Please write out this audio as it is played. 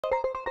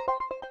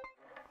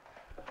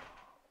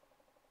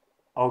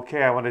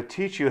Okay, I want to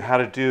teach you how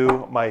to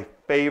do my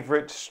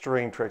favorite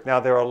string trick. Now,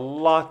 there are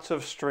lots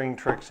of string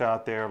tricks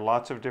out there,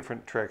 lots of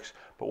different tricks,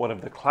 but one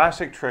of the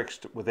classic tricks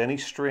with any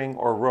string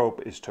or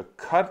rope is to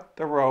cut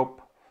the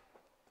rope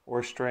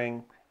or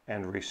string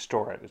and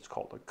restore it. It's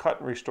called a cut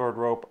and restored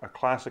rope, a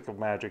classic of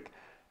magic.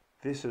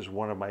 This is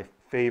one of my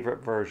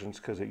favorite versions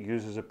because it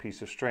uses a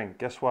piece of string.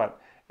 Guess what?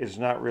 It's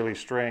not really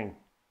string.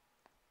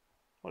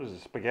 What is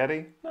it,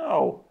 spaghetti?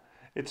 No,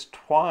 it's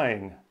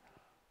twine.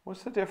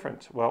 What's the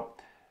difference? Well,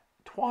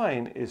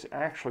 twine is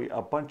actually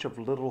a bunch of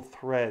little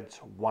threads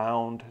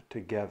wound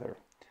together.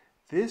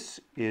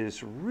 This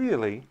is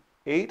really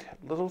 8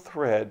 little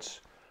threads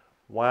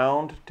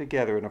wound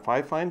together. And if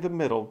I find the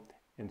middle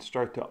and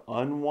start to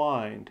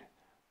unwind,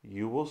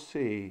 you will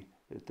see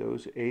that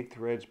those 8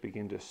 threads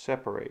begin to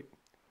separate.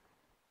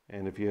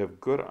 And if you have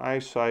good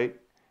eyesight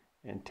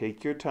and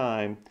take your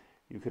time,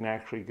 you can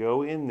actually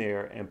go in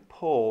there and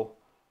pull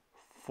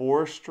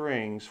 4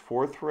 strings,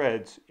 4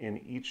 threads in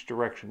each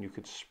direction. You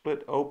could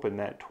split open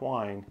that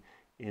twine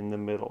in the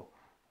middle.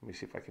 Let me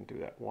see if I can do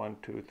that. 1,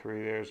 2,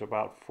 3, there's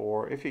about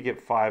 4. If you get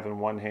 5 in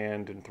one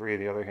hand and 3 in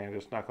the other hand,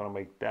 it's not going to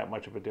make that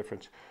much of a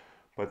difference.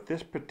 But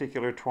this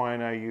particular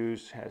twine I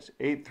use has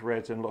 8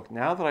 threads. And look,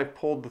 now that I've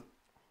pulled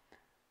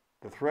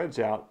the threads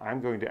out,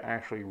 I'm going to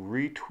actually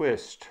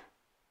retwist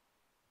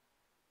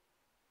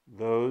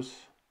those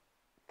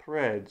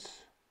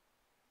threads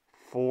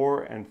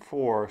 4 and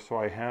 4, so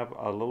I have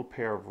a little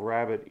pair of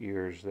rabbit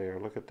ears there.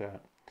 Look at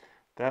that.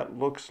 That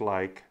looks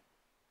like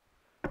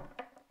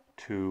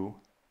 2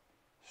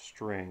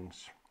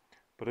 strings,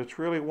 but it's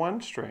really 1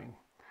 string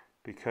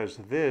because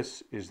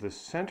this is the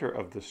center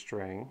of the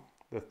string,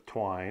 the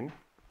twine,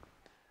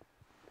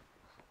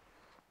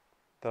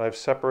 that I've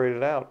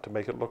separated out to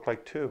make it look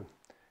like 2.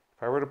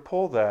 If I were to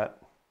pull that,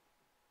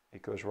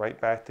 it goes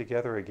right back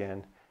together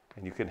again,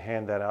 and you can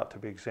hand that out to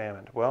be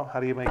examined. Well, how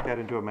do you make that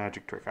into a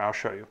magic trick? I'll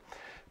show you.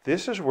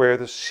 This is where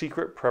the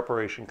secret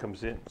preparation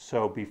comes in.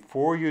 So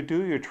before you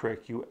do your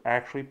trick, you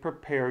actually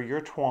prepare your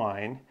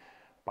twine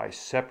by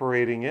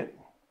separating it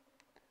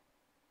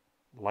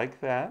like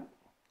that.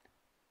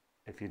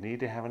 If you need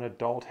to have an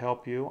adult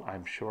help you,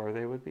 I'm sure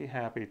they would be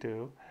happy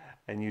to.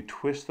 And you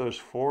twist those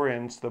 4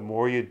 ends. The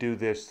more you do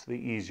this, the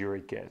easier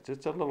it gets.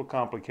 It's a little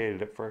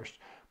complicated at first,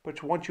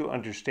 but once you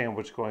understand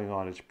what's going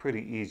on, it's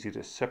pretty easy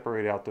to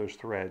separate out those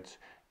threads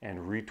and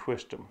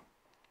retwist them.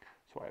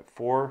 So I have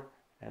 4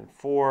 and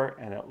 4,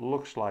 and it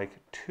looks like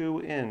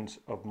 2 ends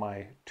of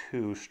my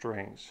 2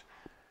 strings.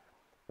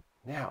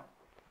 Now,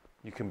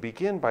 you can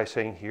begin by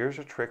saying, here's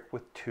a trick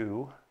with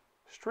 2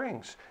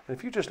 strings. And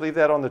if you just leave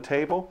that on the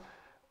table,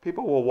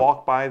 people will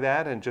walk by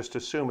that and just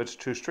assume it's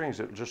 2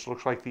 strings. It just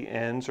looks like the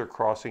ends are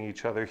crossing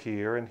each other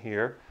here and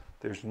here.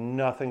 There's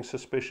nothing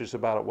suspicious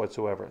about it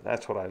whatsoever.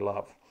 That's what I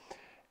love.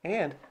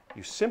 And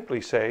you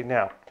simply say,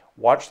 now,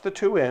 watch the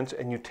 2 ends,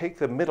 and you take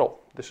the middle.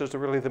 This is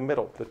really the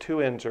middle. The 2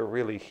 ends are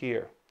really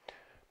here.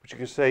 But you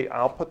can say,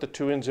 I'll put the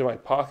 2 ends in my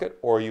pocket,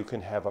 or you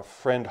can have a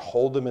friend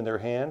hold them in their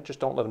hand. Just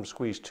don't let them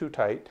squeeze too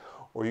tight.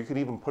 Or you could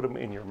even put them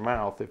in your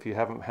mouth. If you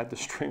haven't had the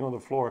string on the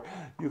floor,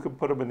 you can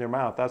put them in their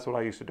mouth. That's what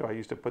I used to do. I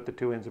used to put the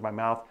 2 ends in my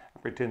mouth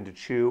and pretend to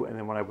chew, and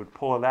then when I would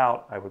pull it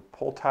out, I would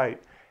pull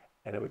tight,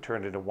 and it would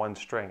turn into 1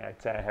 string.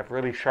 I'd say, I have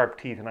really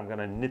sharp teeth, and I'm going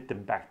to knit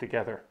them back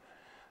together.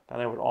 Then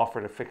I would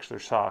offer to fix their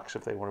socks.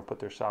 If they want to put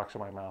their socks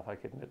in my mouth, I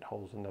could knit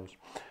holes in those.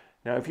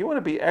 Now, if you want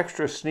to be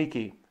extra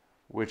sneaky,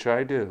 which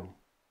I do,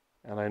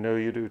 and I know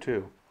you do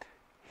too,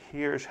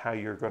 here's how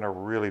you're going to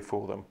really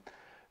fool them.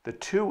 The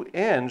 2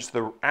 ends,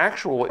 the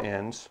actual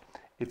ends,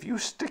 if you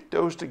stick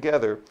those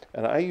together,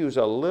 and I use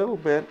a little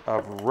bit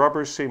of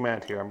rubber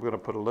cement here. I'm going to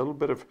put a little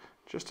bit of,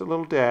 just a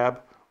little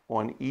dab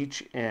on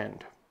each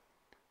end.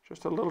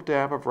 Just a little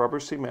dab of rubber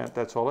cement,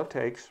 that's all it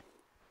takes.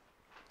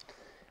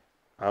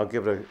 I'll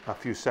give it a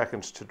few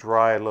seconds to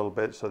dry a little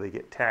bit so they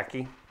get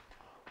tacky.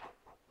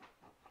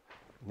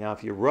 Now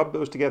if you rub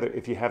those together,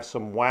 if you have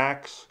some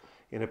wax,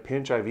 in a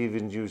pinch I've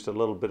even used a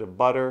little bit of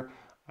butter.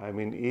 I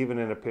mean, even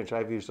in a pinch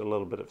I've used a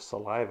little bit of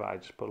saliva. I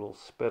just put a little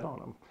spit on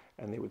them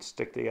and they would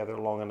stick together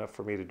long enough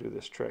for me to do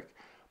this trick.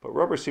 But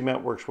rubber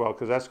cement works well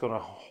because that's going to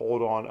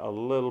hold on a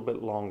little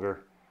bit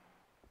longer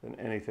than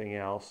anything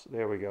else.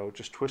 There we go.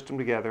 Just twist them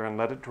together and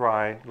let it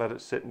dry. Let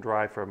it sit and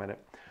dry for a minute.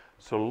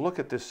 So look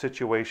at this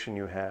situation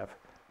you have.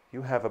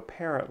 You have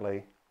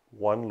apparently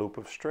 1 loop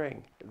of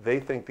string.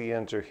 They think the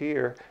ends are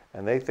here,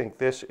 and they think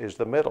this is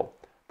the middle.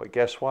 But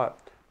guess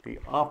what? The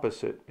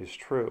opposite is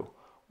true.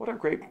 What a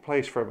great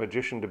place for a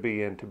magician to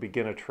be in to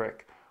begin a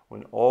trick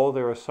when all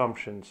their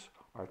assumptions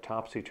are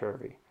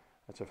topsy-turvy.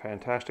 That's a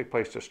fantastic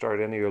place to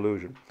start any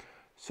illusion.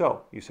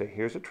 So you say,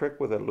 here's a trick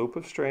with a loop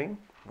of string,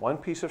 1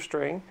 piece of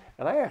string,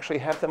 and I actually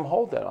have them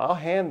hold that. I'll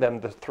hand them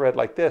the thread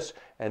like this,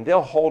 and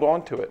they'll hold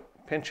on to it,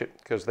 pinch it,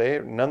 because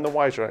they're none the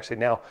wiser. I say,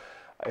 now,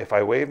 if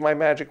I wave my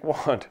magic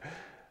wand,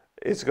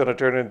 it's going to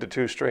turn into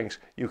 2 strings.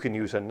 You can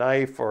use a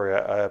knife or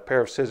a pair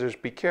of scissors.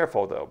 Be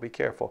careful though, be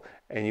careful.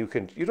 And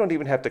you don't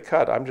even have to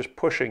cut. I'm just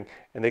pushing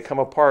and they come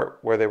apart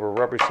where they were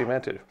rubber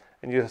cemented.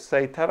 And you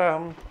say,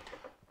 ta-da,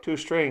 2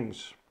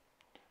 strings.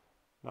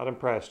 Not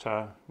impressed,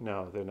 huh?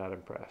 No, they're not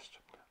impressed.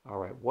 All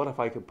right, what if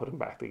I could put them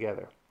back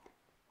together?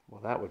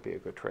 Well, that would be a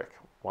good trick.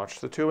 Watch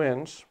the two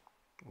ends,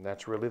 and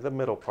that's really the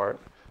middle part.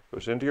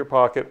 Goes into your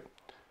pocket.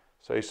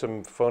 Say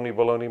some phony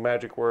baloney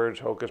magic words,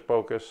 hocus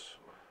pocus.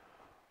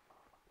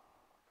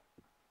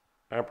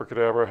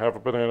 Abracadabra, have a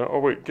banana. Oh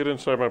wait, get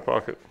inside my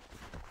pocket.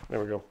 There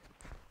we go.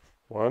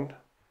 1,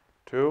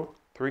 2,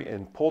 3,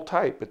 and pull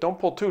tight, but don't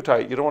pull too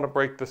tight. You don't want to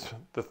break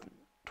the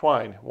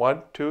twine.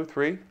 1, 2,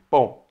 3,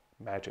 boom,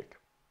 magic.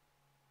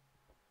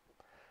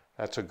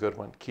 That's a good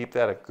one. Keep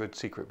that a good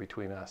secret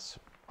between us.